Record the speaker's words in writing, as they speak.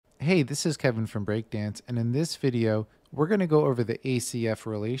Hey, this is Kevin from Breakdance, and in this video, we're going to go over the ACF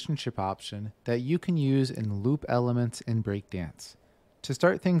relationship option that you can use in loop elements in Breakdance. To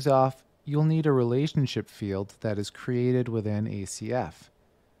start things off, you'll need a relationship field that is created within ACF.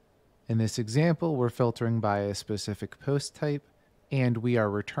 In this example, we're filtering by a specific post type, and we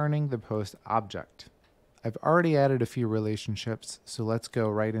are returning the post object. I've already added a few relationships, so let's go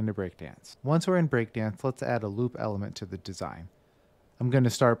right into Breakdance. Once we're in Breakdance, let's add a loop element to the design. I'm going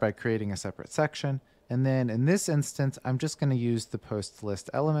to start by creating a separate section, and then in this instance, I'm just going to use the post list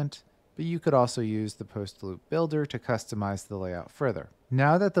element, but you could also use the post loop builder to customize the layout further.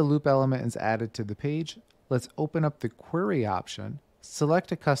 Now that the loop element is added to the page, let's open up the query option,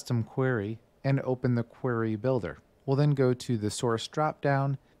 select a custom query, and open the query builder. We'll then go to the source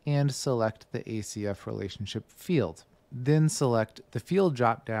dropdown and select the ACF relationship field. Then select the field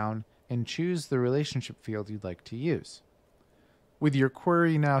dropdown and choose the relationship field you'd like to use. With your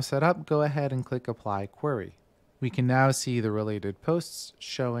query now set up, go ahead and click Apply Query. We can now see the related posts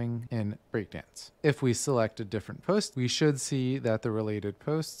showing in Breakdance. If we select a different post, we should see that the related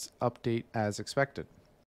posts update as expected.